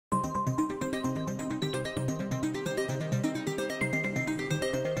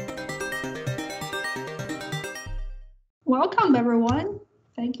Welcome, everyone.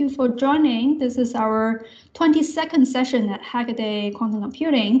 Thank you for joining. This is our 22nd session at Hackaday Quantum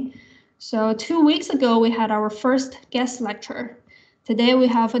Computing. So 2 weeks ago, we had our first guest lecture. Today, we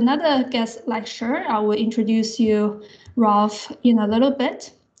have another guest lecture. I will introduce you, Rolf, in a little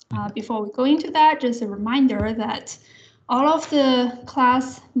bit. Before we go into that, just a reminder that all of the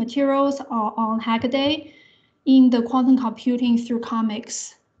class materials are on Hackaday in the Quantum Computing through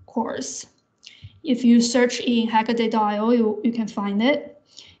Comics course. If you search in HackadayU, you can find it.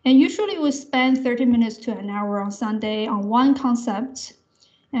 And usually we spend 30 minutes to an hour on Sunday on one concept.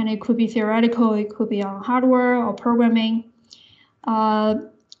 And it could be theoretical, it could be on hardware or programming.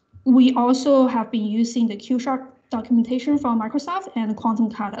 We also have been using the qSharp documentation from Microsoft and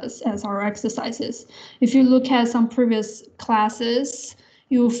quantum katas as our exercises. If you look at some previous classes,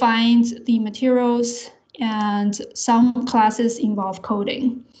 you'll find the materials and some classes involve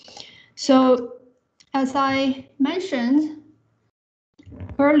coding. So as I mentioned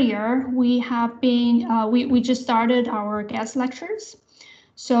earlier, we have been, we just started our guest lectures.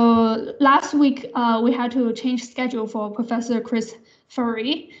 So last week, we had to change schedule for Professor Chris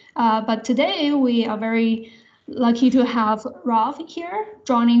Furry, but today we are very lucky to have Rolf here,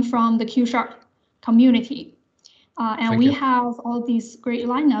 joining from the qSharp community. And we have all these great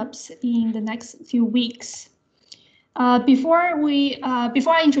lineups in the next few weeks. Before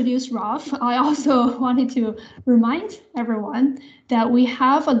I introduce Rolf, I also wanted to remind everyone that we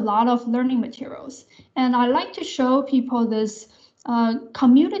have a lot of learning materials. And I like to show people this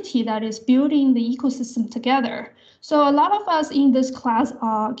community that is building the ecosystem together. So a lot of us in this class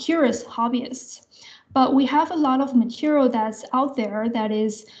are curious hobbyists, but we have a lot of material that's out there that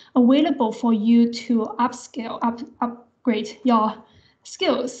is available for you to upgrade your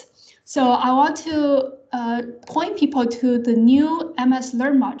skills. So I want to point people to the new MS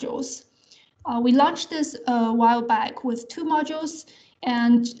Learn modules. We launched this a while back with 2 modules,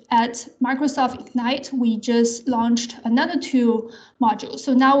 and at Microsoft Ignite, we just launched another 2 modules.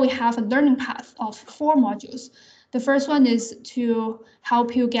 So now we have a learning path of 4 modules. The first one is to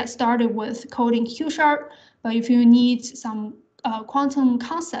help you get started with coding qSharp, but if you need some quantum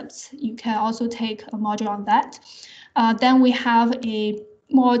concepts, you can also take a module on that. Then we have a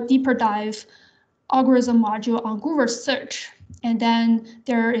more deeper dive algorithm module on Google search. And then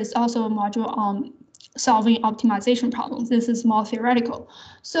there is also a module on solving optimization problems. This is more theoretical.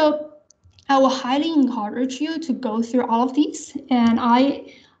 So I will highly encourage you to go through all of these. And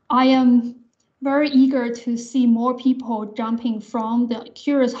I am very eager to see more people jumping from the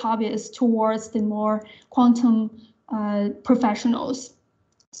curious hobbyists towards the more quantum professionals.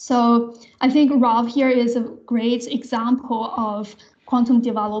 So I think Rolf here is a great example of quantum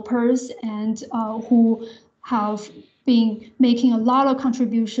developers and who have been making a lot of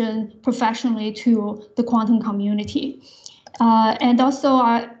contribution professionally to the quantum community. And also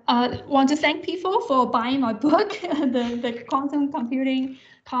I want to thank people for buying my book. The Quantum Computing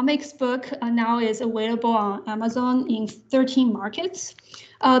Comics book now is available on Amazon in 13 markets.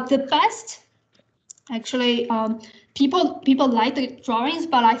 The best, actually, people like the drawings,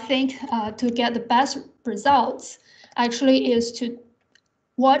 but I think to get the best results actually is to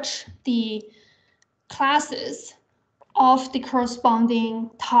watch the classes of the corresponding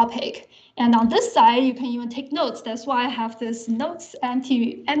topic. And on this side, you can even take notes. That's why I have this notes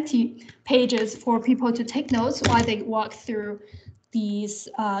empty pages for people to take notes while they walk through these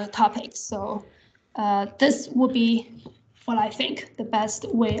topics. So this would be what I think the best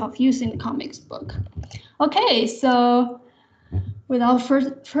way of using the comics book. Okay, so without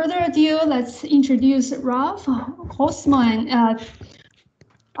further ado, let's introduce Rolf Huisman.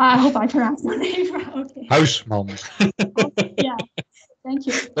 I hope I pronounced your name right. Okay. Huisman. Yeah, thank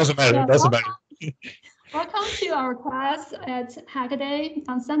you. Doesn't matter. Yeah, doesn't matter. Welcome to our class at Hackaday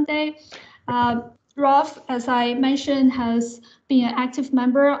on Sunday. Rolf, as I mentioned, has been an active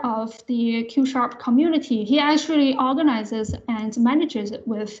member of the qSharp community. He actually organizes and manages it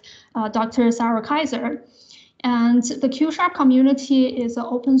with Dr. Sarah Kaiser. And the qSharp community is an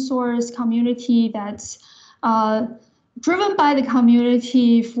open source community that's driven by the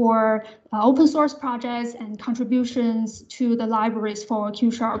community for open source projects and contributions to the libraries for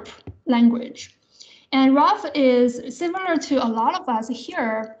qSharp language. And Rolf is similar to a lot of us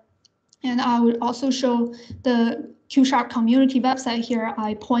here. And I would also show the qSharp community website here.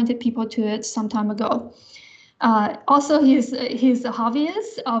 I pointed people to it some time ago. Also, he's a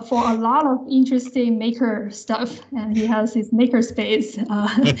hobbyist for a lot of interesting maker stuff, and he has his maker space.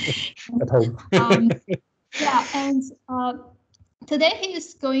 At home. Yeah, and today he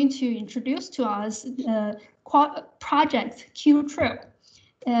is going to introduce to us the project qTril.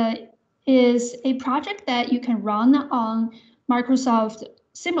 is a project that you can run on Microsoft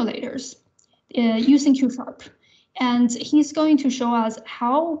simulators using Q#. And he's going to show us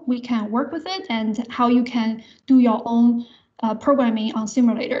how we can work with it and how you can do your own programming on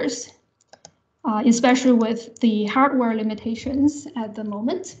simulators, especially with the hardware limitations at the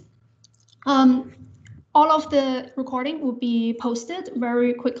moment. All of the recording will be posted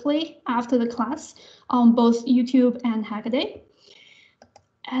very quickly after the class on both YouTube and Hackaday.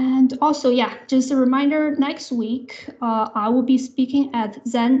 And also, yeah, just a reminder, next week, I will be speaking at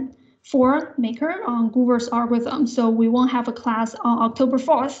Zen 4 Maker on Groover's algorithm. So we won't have a class on October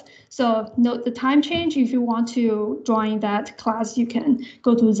 4th. So note the time change. If you want to join that class, you can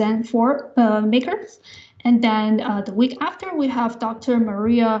go to Zen 4 Maker. And then the week after, we have Dr.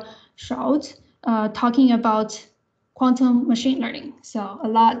 Maria Schaut talking about quantum machine learning. So a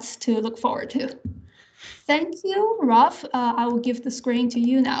lot to look forward to. Thank you, Rolf. I will give the screen to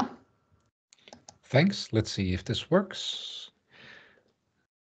you now. Thanks. Let's see if this works.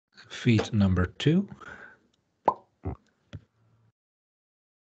 Feed number 2. Can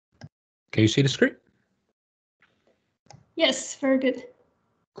you see the screen? Yes, very good.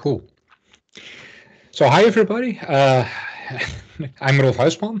 Cool. So hi, everybody. I'm Rolf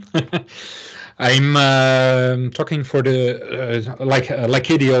Huisman. I'm talking for the, like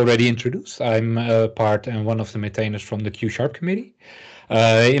Kitty already introduced, I'm part and one of the maintainers from the Q# committee.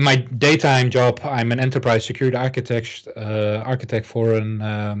 In my daytime job, I'm an enterprise security architect for a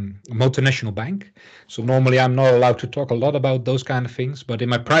multinational bank. So normally I'm not allowed to talk a lot about those kind of things, but in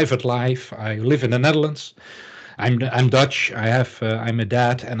my private life, I live in the Netherlands. I'm Dutch. I'm a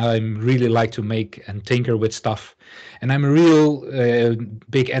dad, and I really like to make and tinker with stuff. And I'm a real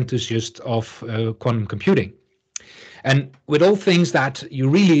big enthusiast of quantum computing. And with all things that you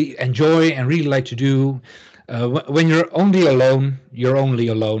really enjoy and really like to do, when you're only alone,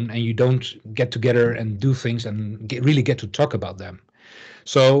 and you don't get together and do things and really get to talk about them.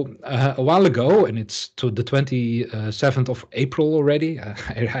 So a while ago, and it's to the 27th of April already,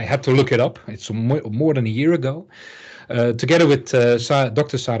 I had to look it up. It's more than a year ago. Together with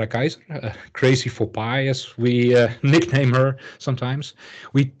Dr. Sarah Kaiser, Crazy for Pi, as we nickname her sometimes,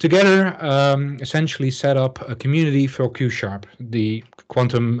 we together essentially set up a community for Q#, the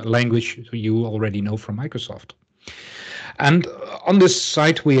quantum language you already know from Microsoft. And on this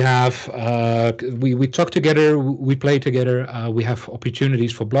site we have, we talk together, we play together, we have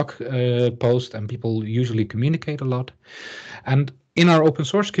opportunities for blog posts, and people usually communicate a lot. And in our open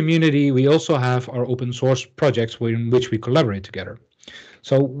source community, we also have our open source projects in which we collaborate together.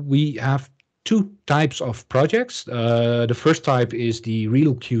 So we have two types of projects. The first type is the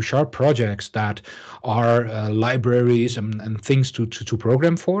real Q# projects that are libraries and things to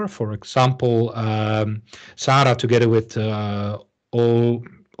program for. For example, Sarah, together with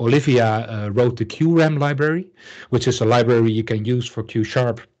Olivia, wrote the QRAM library, which is a library you can use for Q#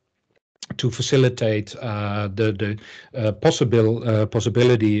 to facilitate the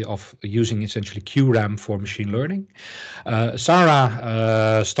possibility of using essentially QRAM for machine learning.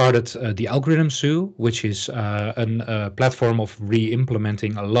 Sarah started the Algorithm Zoo, which is a platform of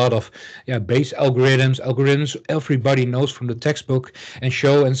re-implementing a lot of base algorithms everybody knows from the textbook, and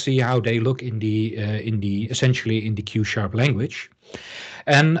show and see how they look in the essentially in the Q# language.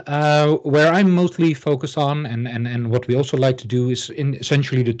 And where I'm mostly focused on, and what we also like to do, is in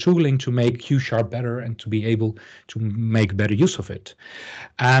essentially the tooling to make Q# better and to be able to make better use of it.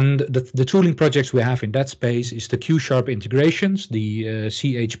 And the tooling projects we have in that space is the Q# integrations, the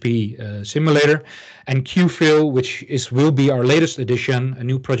CHP simulator, and qTril, which will be our latest addition, a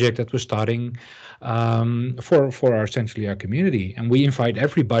new project that we're starting for essentially our community. And we invite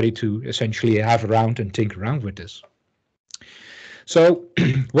everybody to essentially have around and think around with this. So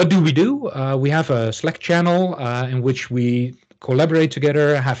what do? We have a Slack channel in which we collaborate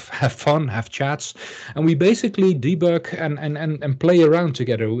together, have fun, have chats, and we basically debug and play around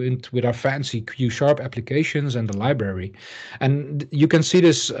together with our fancy Q# applications and the library. And you can see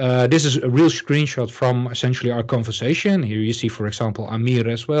this, this is a real screenshot from essentially our conversation. Here you see, for example, Amir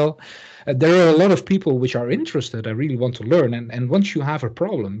as well. There are a lot of people which are interested and really want to learn. And once you have a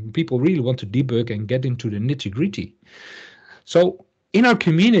problem, people really want to debug and get into the nitty-gritty. So in our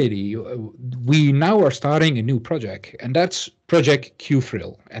community, we now are starting a new project, and that's Project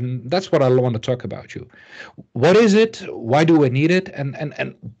qTril. And that's what I want to talk about you. What is it? Why do we need it?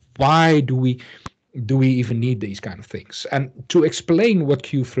 And why do we even need these kind of things? And to explain what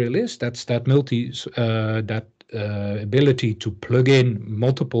qTril is, that's that ability to plug in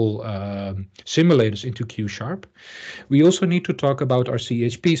multiple simulators into Q#, we also need to talk about our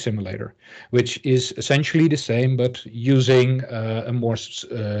CHP simulator, which is essentially the same, but using a more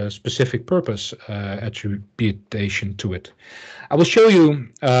specific purpose attribution to it. I will show you,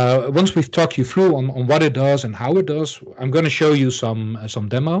 once we've talked you through on what it does and how it does, I'm going to show you some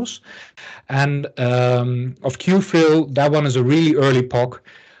demos. And of qTril, that one is a really early POC.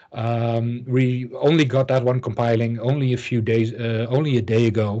 We only got that one compiling only a few days, only a day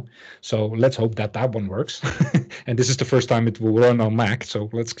ago. So let's hope that that one works. And this is the first time it will run on Mac, so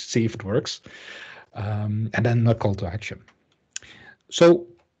let's see if it works. And then a call to action. So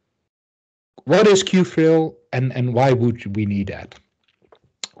what is qTril and why would we need that?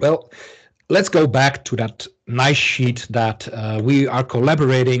 Well, let's go back to that nice sheet that we are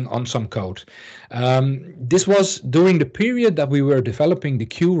collaborating on some code. This was during the period that we were developing the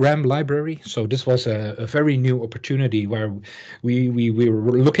QRAM library. So this was a very new opportunity where we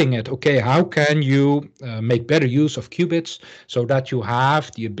were looking at, okay, how can you make better use of qubits so that you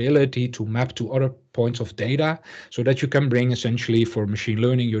have the ability to map to other points of data so that you can bring essentially for machine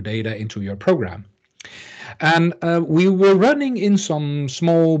learning your data into your program. And we were running in some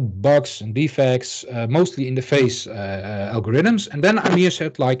small bugs and defects, mostly in the phase algorithms. And then Amir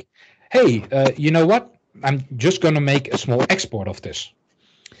said like, hey, you know what? I'm just going to make a small export of this.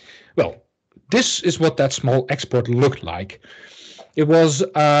 Well, this is what that small export looked like. It was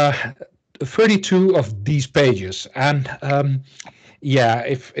 32 of these pages. And yeah,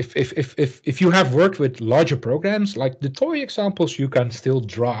 if you have worked with larger programs, like the toy examples, you can still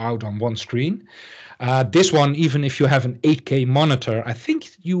draw out on one screen. This one, even if you have an 8K monitor, I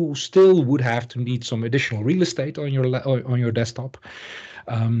think you still would have to need some additional real estate on your desktop.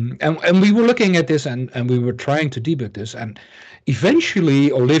 And we were looking at this and we were trying to debug this. And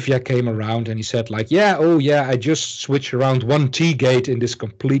eventually Olivia came around and he said like, yeah, oh yeah, I just switched around one T gate in this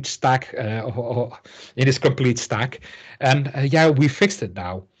complete stack, and yeah, we fixed it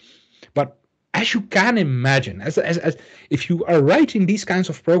now. But as you can imagine, as if you are writing these kinds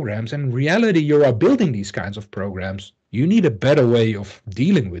of programs, and in reality you are building these kinds of programs, you need a better way of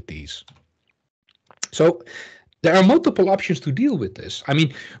dealing with these. So there are multiple options to deal with this. I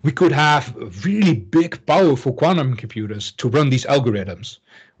mean, we could have really big, powerful quantum computers to run these algorithms.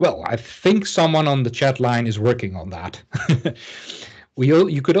 Well, I think someone on the chat line is working on that.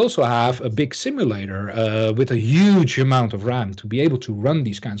 You could also have a big simulator with a huge amount of RAM to be able to run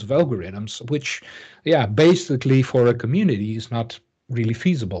these kinds of algorithms, which, yeah, basically for a community is not really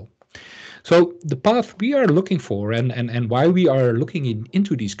feasible. So the path we are looking for and why we are looking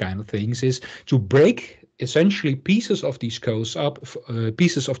into these kind of things is to break essentially pieces of these codes up,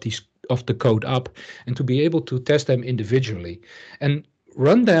 pieces of the code up, and to be able to test them individually and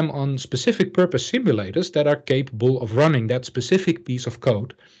run them on specific purpose simulators that are capable of running that specific piece of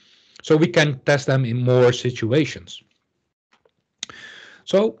code, so we can test them in more situations.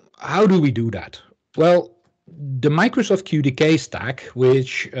 So how do we do that? Well, the Microsoft QDK stack,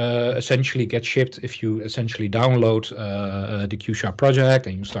 which essentially gets shipped if you essentially download the Q# project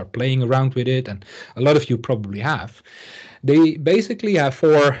and you start playing around with it, and a lot of you probably have, they basically have 4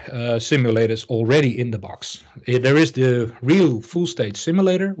 simulators already in the box. There is the real full state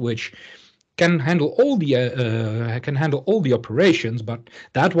simulator, which can handle all the operations, but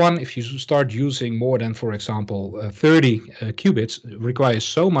that one, if you start using more than, for example, 30 qubits, requires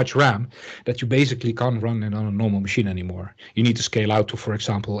so much RAM that you basically can't run it on a normal machine anymore. You need to scale out to, for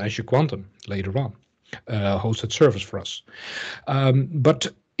example, Azure Quantum later on, hosted service for us.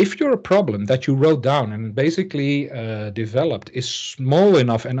 But if your problem that you wrote down and basically developed is small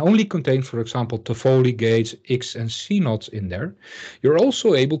enough and only contains, for example, Toffoli gates, X and C nodes in there, you're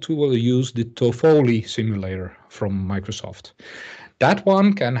also able to use the Toffoli simulator from Microsoft. That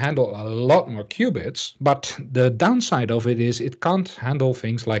one can handle a lot more qubits, but the downside of it is it can't handle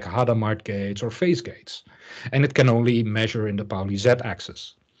things like Hadamard gates or phase gates, and it can only measure in the Pauli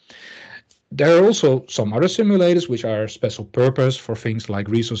Z-axis. There are also some other simulators which are special purpose for things like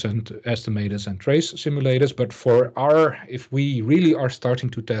resource estimators and trace simulators. But for if we really are starting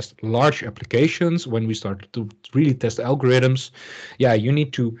to test large applications, when we start to really test algorithms, yeah, you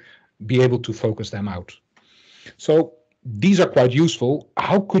need to be able to focus them out. So these are quite useful.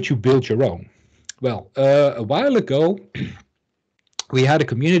 How could you build your own? Well, a while ago, we had a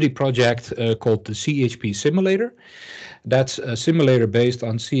community project called the CHP Simulator. That's a simulator based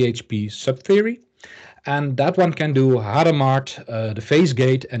on CHP subtheory. And that one can do Hadamard, the phase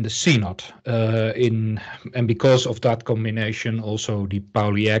gate, and the CNOT. And because of that combination, also the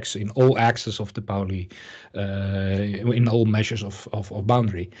Pauli X in all axes of the Pauli, in all measures of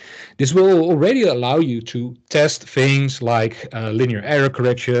boundary. This will already allow you to test things like linear error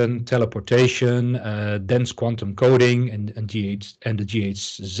correction, teleportation, dense quantum coding, and the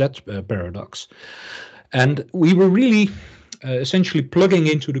GHZ paradox. And we were really essentially plugging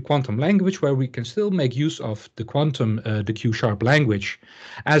into the quantum language, where we can still make use of the quantum, the Q# language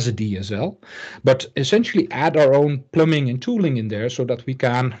as a DSL, but essentially add our own plumbing and tooling in there so that we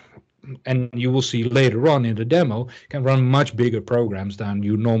can, and you will see later on in the demo, can run much bigger programs than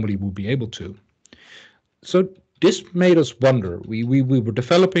you normally would be able to. So this made us wonder. We were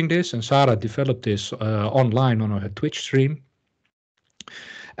developing this, and Sarah developed this online on her Twitch stream.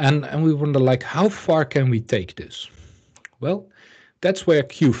 And we wonder, like, how far can we take this? Well, that's where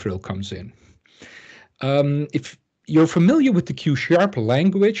qTril comes in. If you're familiar with the Q#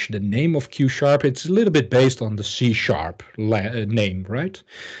 language, the name of Q#, it's a little bit based on the C# name, right?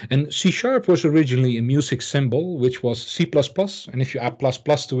 And C# was originally a music symbol, which was C++, and if you add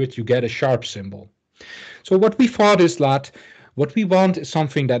 ++ to it, you get a sharp symbol. So what we thought is that what we want is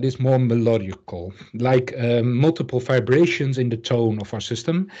something that is more melodical, like multiple vibrations in the tone of our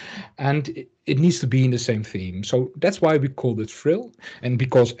system, and it needs to be in the same theme. So that's why we called it Trill, and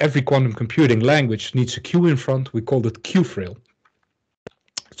because every quantum computing language needs a Q in front, we called it qTril.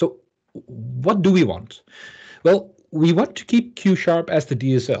 So what do we want? Well, we want to keep Q# as the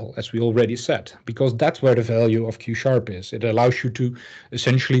DSL, as we already said, because that's where the value of Q# is. It allows you to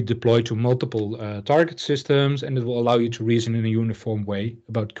essentially deploy to multiple target systems, and it will allow you to reason in a uniform way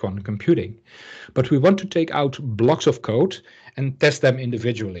about quantum computing. But we want to take out blocks of code and test them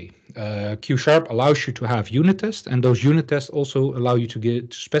individually. Q# allows you to have unit tests, and those unit tests also allow you to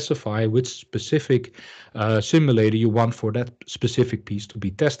specify which specific simulator you want for that specific piece to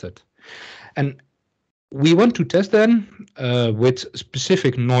be tested. And we want to test them with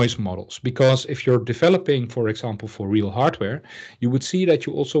specific noise models, because if you're developing, for example, for real hardware, you would see that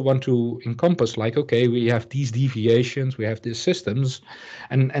you also want to encompass, like, okay, we have these deviations, we have these systems,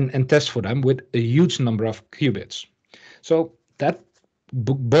 and test for them with a huge number of qubits. So that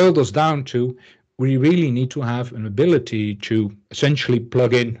boiled us down to, we really need to have an ability to essentially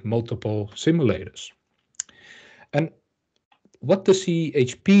plug in multiple simulators. And what the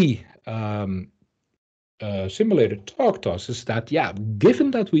CHP simulator taught us is that, yeah,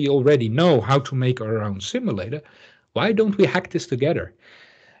 given that we already know how to make our own simulator, why don't we hack this together?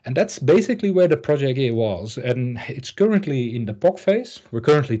 And that's basically where the project here was. And it's currently in the POC phase. We're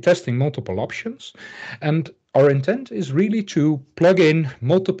currently testing multiple options. And our intent is really to plug in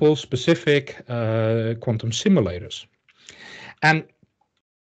multiple specific quantum simulators. And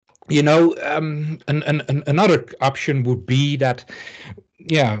you know, another option would be that,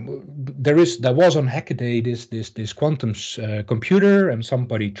 yeah, there was on Hackaday this quantum computer, and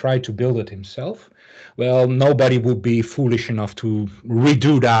somebody tried to build it himself. Well, nobody would be foolish enough to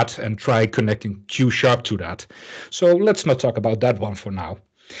redo that and try connecting Q# to that. So let's not talk about that one for now.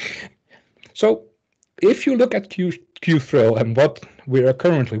 So if you look at qTril and what we are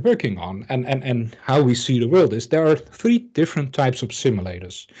currently working on, and how we see the world, is there are 3 different types of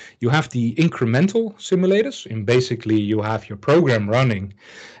simulators. You have the incremental simulators, and basically you have your program running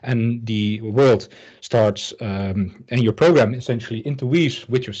and the world starts, and your program essentially interweaves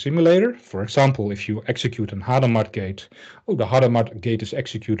with your simulator. For example, if you execute an Hadamard gate, the Hadamard gate is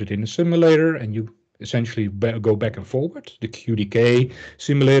executed in the simulator, and you essentially go back and forward. The QDK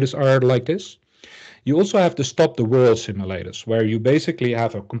simulators are like this. You also have the stop the world simulators, where you basically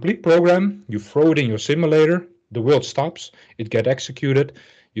have a complete program, you throw it in your simulator, the world stops, it gets executed,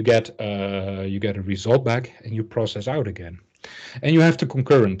 you get a result back, and you process out again. And you have the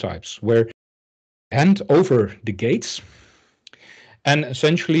concurrent types, where you hand over the gates, and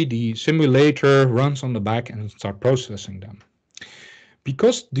essentially the simulator runs on the back and start processing them.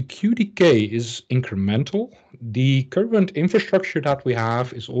 Because the QDK is incremental, the current infrastructure that we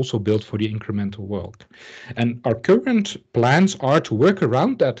have is also built for the incremental world. And our current plans are to work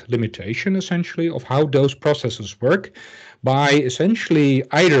around that limitation, essentially, of how those processes work, by essentially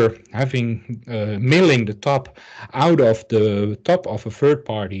either having milling the top out of the top of a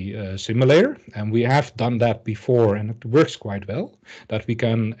third-party simulator, and we have done that before, and it works quite well, that we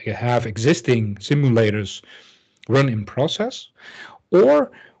can have existing simulators run in process,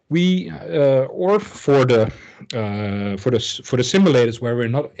 or for the simulators where we're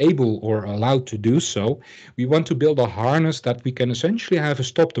not able or allowed to do so, we want to build a harness that we can essentially have a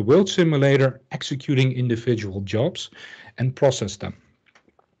stop the world simulator executing individual jobs and process them.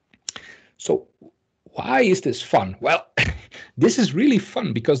 So Why is this fun? Well, this is really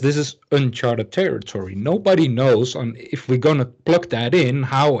fun because this is uncharted territory. Nobody knows if we're going to plug that in,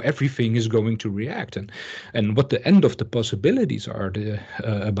 how everything is going to react and what the end of the possibilities are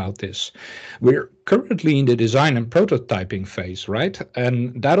about this. We're currently in the design and prototyping phase, right?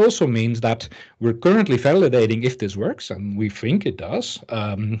 And that also means that we're currently validating if this works, and we think it does.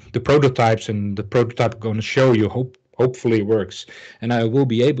 The prototypes and the prototype are going to show you hopefully works. And I will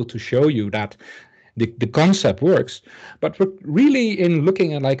be able to show you that the concept works, but we're really in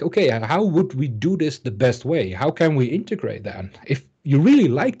looking at like, okay, how would we do this the best way? How can we integrate that? If you really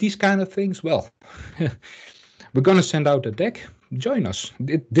like these kind of things, well, we're going to send out a deck. Join us.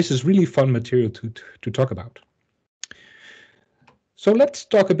 This is really fun material to talk about. So let's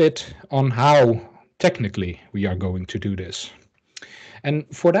talk a bit on how technically we are going to do this. And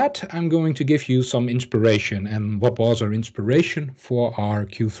for that, I'm going to give you some inspiration. And what was our inspiration for our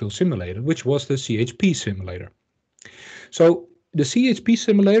qTril simulator, which was the CHP simulator. So the CHP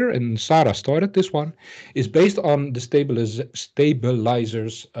simulator, and Sarah started this one, is based on the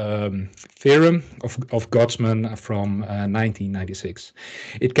stabilizers theorem of Gotsman from 1996.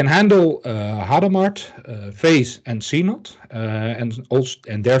 It can handle Hadamard, phase, and CNOT,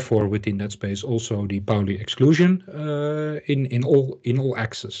 and therefore within that space also the Pauli exclusion in all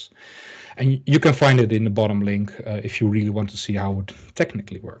axes. And you can find it in the bottom link if you really want to see how it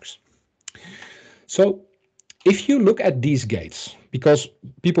technically works. So if you look at these gates, because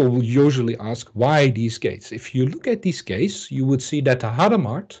people will usually ask why these gates. If you look at these gates, you would see that the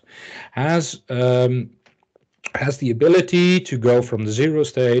Hadamard has the ability to go from the 0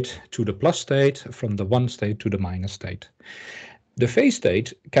 state to the plus state, from the 1 state to the minus state. The phase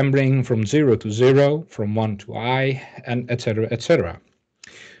state can bring from 0 to 0, from 1 to I, and etc., etc.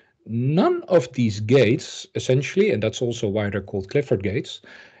 None of these gates, essentially, and that's also why they're called Clifford gates,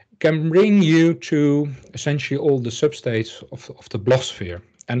 can bring you to essentially all the substates of the blocksphere.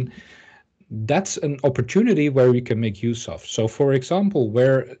 And that's an opportunity where we can make use of. So for example,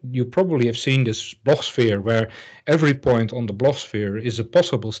 where you probably have seen this blocksphere where every point on the blocksphere is a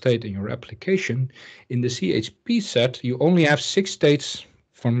possible state in your application, in the CHP set, you only have 6 states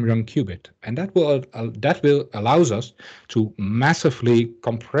from Yeung qubit. And that will allows us to massively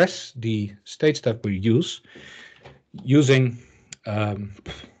compress the states that we use using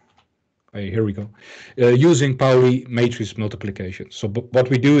here we go, using Pauli matrix multiplication. So what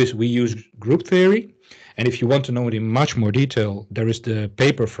we do is we use group theory. And if you want to know it in much more detail, there is the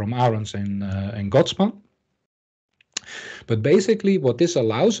paper from Arons and Gotsman. But basically what this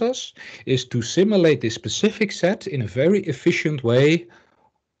allows us is to simulate this specific set in a very efficient way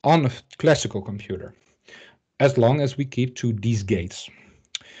on a classical computer, as long as we keep to these gates.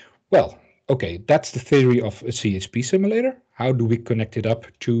 Well, okay, that's the theory of a CHP simulator. How do we connect it up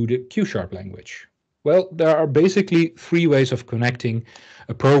to the Q# language? Well, there are basically 3 ways of connecting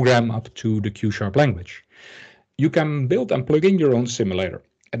a program up to the Q# language. You can build and plug in your own simulator.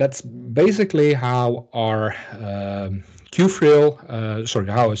 And that's basically how our qTril,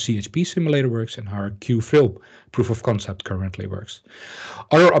 how a CHP simulator works and how our qTril proof of concept currently works.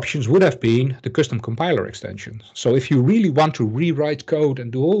 Other options would have been the custom compiler extension. So if you really want to rewrite code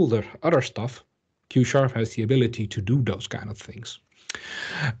and do all the other stuff, Q# has the ability to do those kind of things.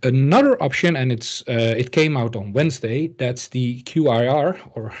 Another option, and it came out on Wednesday, that's the QIR,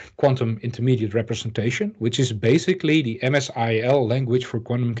 or Quantum Intermediate Representation, which is basically the MSIL language for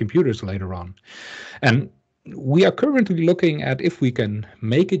quantum computers later on. And we are currently looking at if we can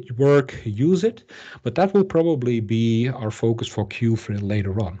make it work, use it, but that will probably be our focus for qTril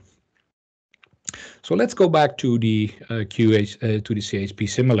later on. So let's go back to the CHP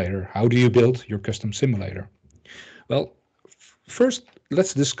simulator. How do you build your custom simulator? Well, first,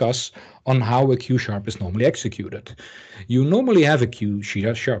 let's discuss on how a Q# is normally executed. You normally have a Q#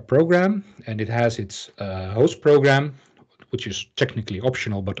 program, and it has its host program, which is technically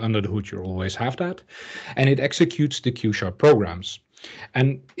optional, but under the hood you always have that. And it executes the Q# programs.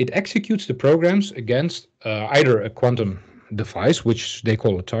 And it executes the programs against either a quantum device, which they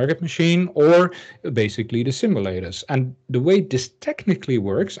call a target machine, or basically the simulators. And the way this technically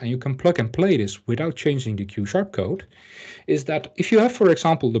works, and you can plug and play this without changing the Q# code, is that if you have, for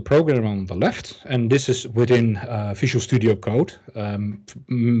example, the program on the left, and this is within Visual Studio Code,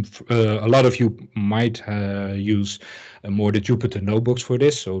 a lot of you might use more the Jupyter notebooks for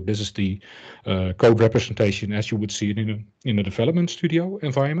this. So this is the code representation as you would see it in a development studio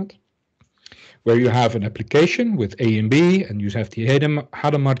environment, where you have an application with A and B, and you have the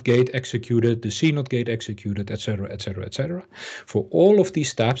Hadamard gate executed, the CNOT gate executed, etc., etc., etc. For all of these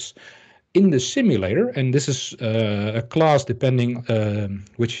steps, in the simulator, and this is a class depending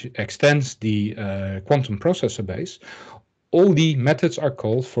which extends the quantum processor base, all the methods are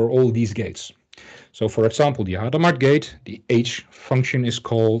called for all these gates. So for example, the Hadamard gate, the H function is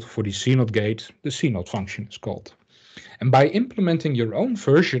called. For the CNOT gate, the CNOT function is called. And by implementing your own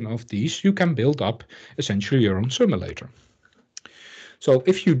version of these, you can build up essentially your own simulator. So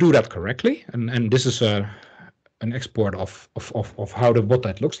if you do that correctly, and this is an export of how what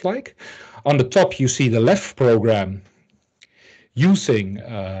that looks like. On the top, you see the left program using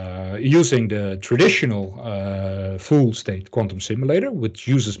the traditional full state quantum simulator, which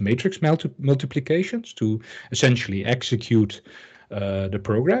uses matrix multiplications to essentially execute the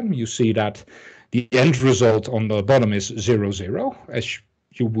program. You see that the end result on the bottom is 0, 0, as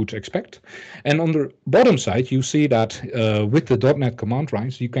you would expect. And on the bottom side, you see that with the .NET command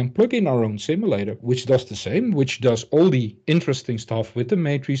lines, you can plug in our own simulator, which does the same, which does all the interesting stuff with the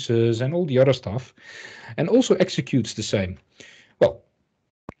matrices and all the other stuff, and also executes the same. Well,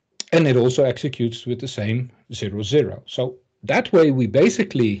 and it also executes with the same 0, 0. So that way we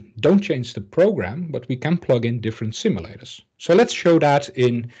basically don't change the program, but we can plug in different simulators. So let's show that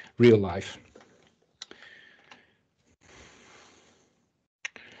in real life.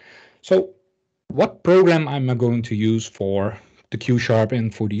 So what program am I going to use for the Q#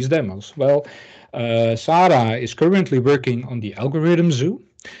 and for these demos? Well, Sarah is currently working on the algorithm zoo.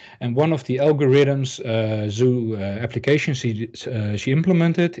 And one of the algorithms zoo applications she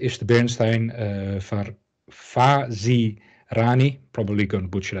implemented is the Bernstein Fazirani. Probably going to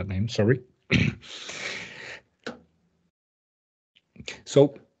butcher that name, sorry.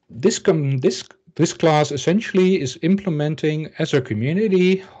 So this class essentially is implementing as a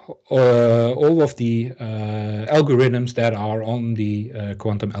community all of the algorithms that are on the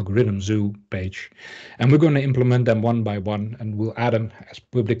Quantum Algorithm Zoo page. And we're going to implement them one by one, and we'll add them as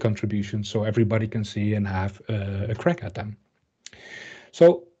public contributions so everybody can see and have a crack at them.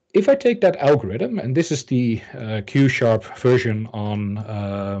 So if I take that algorithm, and this is the Q# version on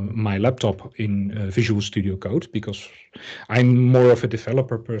my laptop in Visual Studio Code, because I'm more of a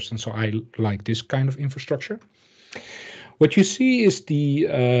developer person, so I like this kind of infrastructure. What you see is the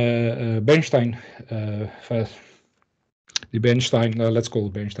Bernstein, let's call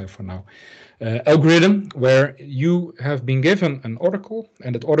it Bernstein for now, algorithm, where you have been given an oracle,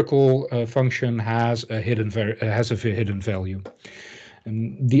 and that oracle function has a hidden value.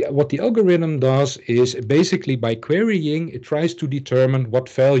 And what the algorithm does is basically by querying, it tries to determine what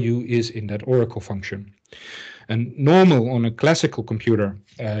value is in that oracle function. And normal on a classical computer,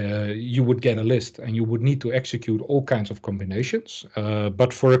 you would get a list and you would need to execute all kinds of combinations.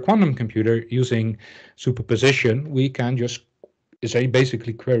 But for a quantum computer using superposition, we can just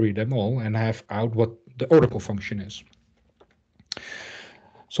basically query them all and have out what the oracle function is.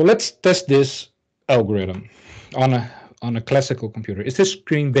 So let's test this algorithm on a classical computer. Is this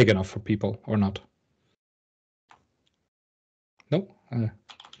screen big enough for people or not? No?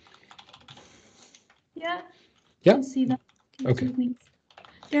 Yeah. Yeah. Can see that. Okay.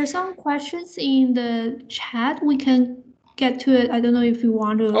 There are some questions in the chat. We can get to it. I don't know if you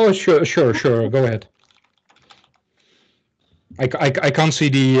want to. Oh, sure. Go ahead. I can't see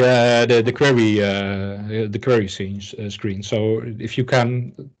the query screen. So if you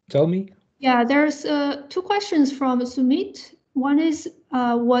can tell me. Yeah, there's two questions from Sumit. One is,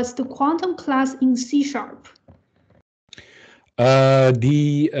 was the quantum class in C#?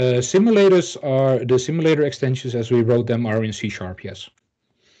 The simulators are the simulator extensions as we wrote them are in C#, yes.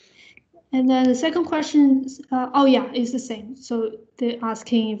 And then the second question, oh yeah, it's the same. So they're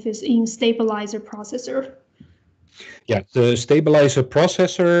asking if it's in stabilizer processor. Yeah, the stabilizer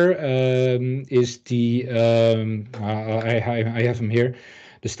processor is the, I have them here.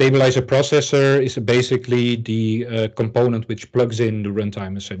 The stabilizer processor is basically the component which plugs in the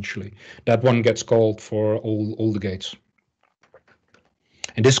runtime, essentially. That one gets called for all the gates.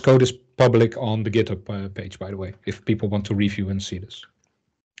 And this code is public on the GitHub page, by the way, if people want to review and see this.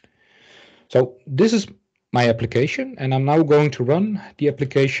 So this is my application, and I'm now going to run the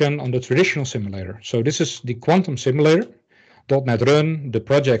application on the traditional simulator. So this is the quantum simulator, .NET Run, the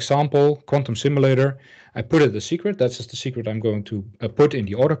project sample, quantum simulator. I put it a secret. That's just the secret I'm going to put in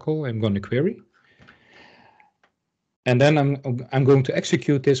the oracle. I'm going to query. And then I'm going to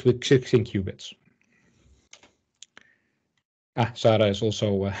execute this with 16 qubits. Sarah is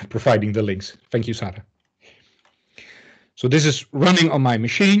also providing the links. Thank you, Sarah. So this is running on my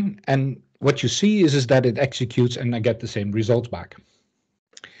machine, and what you see is that it executes and I get the same results back.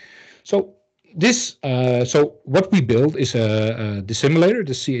 So this, so what we build is the simulator,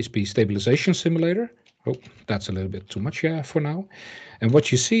 the CHP stabilization simulator. Oh, that's a little bit too much, yeah, for now. And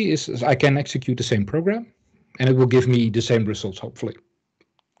what you see is I can execute the same program, and it will give me the same results, hopefully.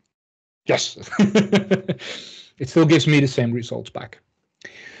 Yes, it still gives me the same results back.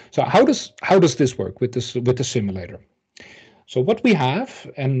 So how does this work with the simulator? So what we have,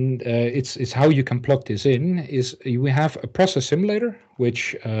 and it's how you can plug this in, is we have a process simulator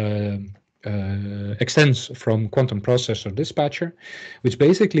which extends from quantum processor dispatcher, which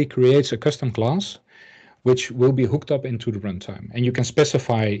basically creates a custom class which will be hooked up into the runtime. And you can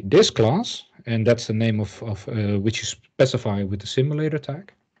specify this class, and that's the name of which you specify with the simulator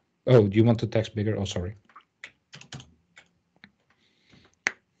tag. Oh, do you want the text bigger? Oh, sorry.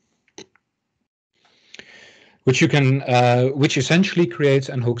 Which you can, which essentially creates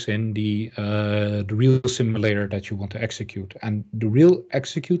and hooks in the real simulator that you want to execute. And the real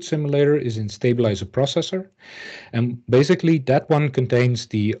execute simulator is in stabilizer processor. And basically that one contains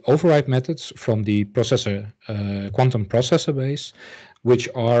the override methods from the processor, quantum processor base, which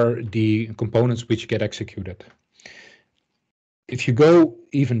are the components which get executed. If you go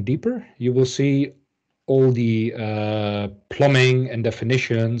even deeper, you will see all the plumbing and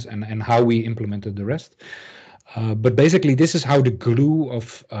definitions and how we implemented the rest. But basically, this is how the glue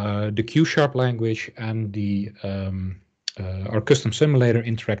of the Q# language and the our custom simulator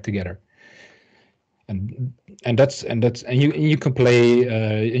interact together. And you can play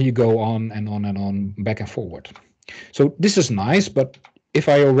and you go on and on and on, back and forward. So this is nice, but if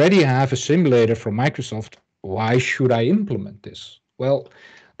I already have a simulator from Microsoft, why should I implement this? Well,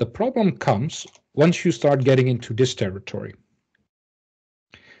 the problem comes once you start getting into this territory.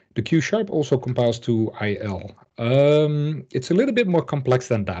 The Q# also compiles to IL. It's a little bit more complex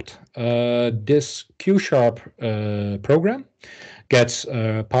than that. This Q# program gets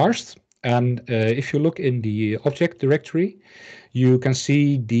parsed, and if you look in the object directory, you can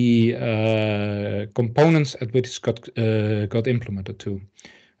see the components at which it's got implemented to.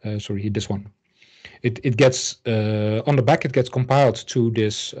 Sorry, this one. It gets on the back. It gets compiled to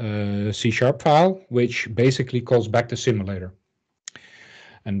this C# file, which basically calls back the simulator.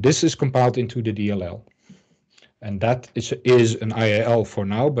 And this is compiled into the DLL. And that is an IAL for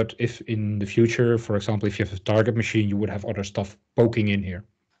now, but if in the future, for example, if you have a target machine, you would have other stuff poking in here.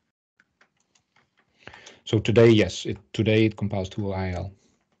 So today, yes, today it compiles to IAL.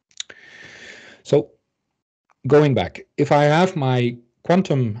 So going back, if I have my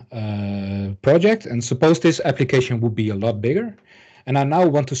quantum project, and suppose this application would be a lot bigger, and I now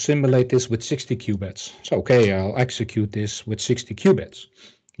want to simulate this with 60 qubits. So, okay, I'll execute this with 60 qubits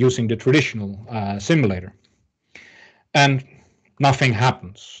using the traditional simulator. And nothing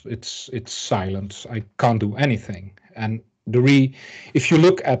happens. It's silent. I can't do anything. And if you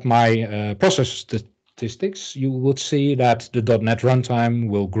look at my process statistics, you would see that the .NET runtime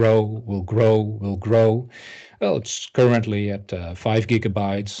will grow. Well, it's currently at 5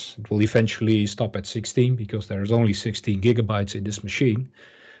 gigabytes. It will eventually stop at 16 because there's only 16 gigabytes in this machine.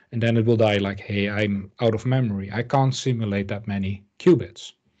 And then it will die like, hey, I'm out of memory. I can't simulate that many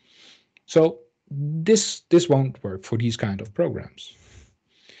qubits. So this won't work for these kind of programs.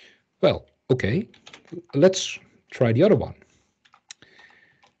 Well, okay, let's try the other one.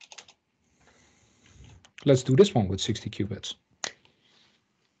 Let's do this one with 60 qubits.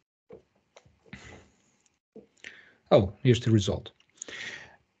 Oh, here's the result.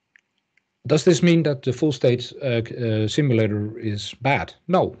 Does this mean that the full state simulator is bad?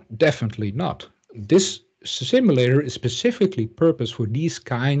 No, definitely not. This simulator is specifically purposed for these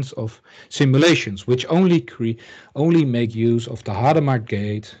kinds of simulations, which only make use of the Hadamard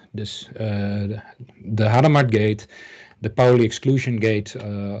gate, the Hadamard gate, the Pauli exclusion gate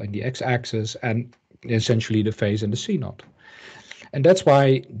in the x-axis, and essentially the phase and the CNOT. And that's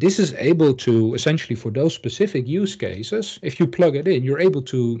why this is able to, essentially for those specific use cases, if you plug it in, you're able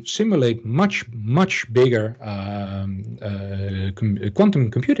to simulate much bigger quantum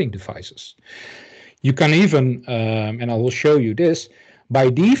computing devices. You can even, and I will show you this, by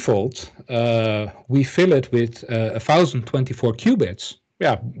default, we fill it with 1024 qubits.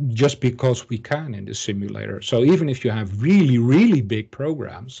 Yeah, just because we can in the simulator. So even if you have really big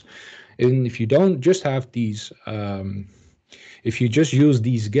programs, and if you don't just have these, if you just use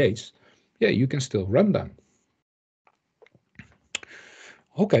these gates, yeah, you can still run them.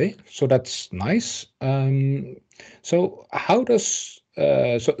 Okay, so that's nice. So how does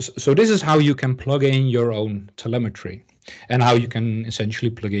so this is how you can plug in your own telemetry, and how you can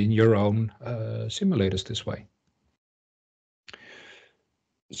essentially plug in your own simulators this way.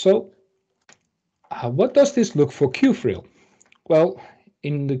 So what does this look for qTril? Well,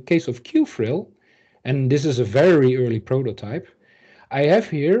 in the case of qTril, and this is a very early prototype, I have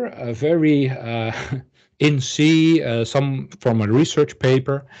here a very in C, some from a research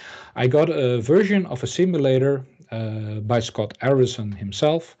paper. I got a version of a simulator by Scott Aronson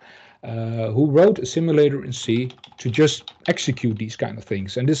himself, who wrote a simulator in C to just execute these kind of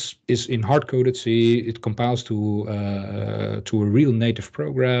things. And this is in hard-coded C. It compiles to a real native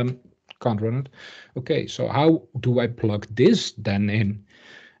program. Can't run it. Okay, so how do I plug this then in?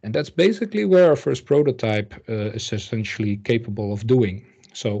 And that's basically where our first prototype is essentially capable of doing.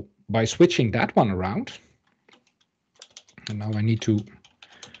 So by switching that one around, and now I need to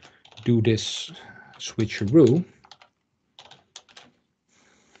do this switcheroo.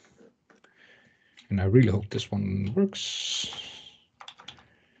 And I really hope this one works.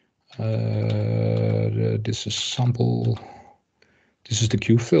 This is sample. This is the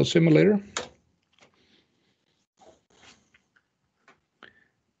qTril simulator.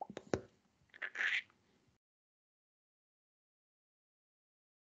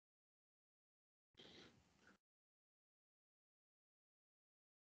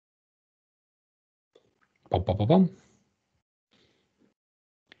 Bum, bum, bum, bum.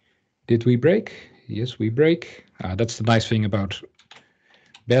 Did we break? Yes, we break. That's the nice thing about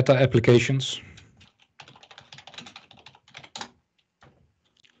beta applications.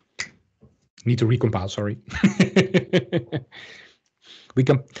 Need to recompile, sorry. We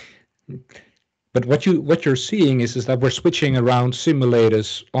can, but what you're seeing is that we're switching around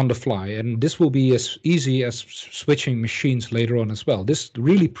simulators on the fly, and this will be as easy as switching machines later on as well. This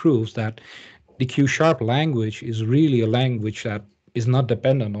really proves that the Q# language is really a language that is not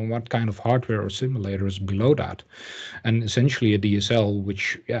dependent on what kind of hardware or simulator is below that, and essentially a DSL,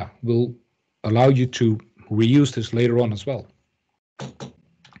 which will allow you to reuse this later on as well.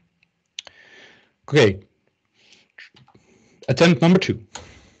 Okay, attempt number 2.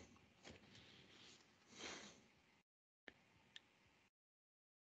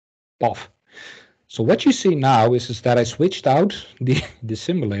 Off. So what you see now is that I switched out the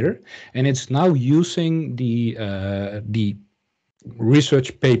simulator, and it's now using the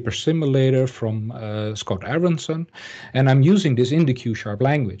research paper simulator from Scott Aronson, and I'm using this in the Q#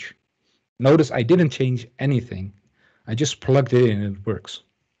 language. Notice I didn't change anything. I just plugged it in and it works.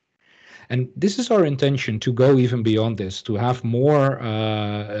 And this is our intention, to go even beyond this, to have more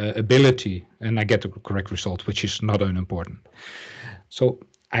ability, and I get the correct result, which is not unimportant. So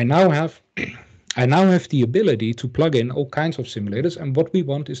I now have the ability to plug in all kinds of simulators, and what we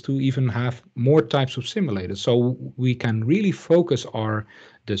want is to even have more types of simulators, so we can really focus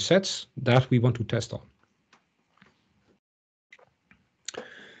the sets that we want to test on.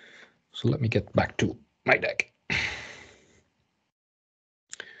 So let me get back to my deck.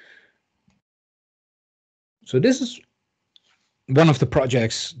 So this is one of the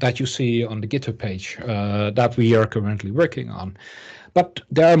projects that you see on the GitHub page that we are currently working on. But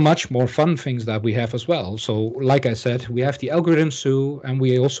there are much more fun things that we have as well. So like I said, we have the algorithm zoo, and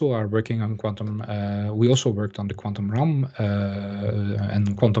we also are working on quantum. We also worked on the quantum ROM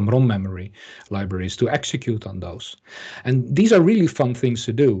and quantum ROM memory libraries to execute on those. And these are really fun things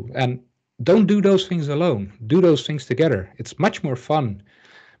to do. And don't do those things alone. Do those things together. It's much more fun,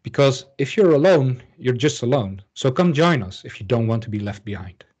 because if you're alone, you're just alone. So come join us if you don't want to be left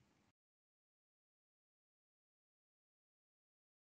behind.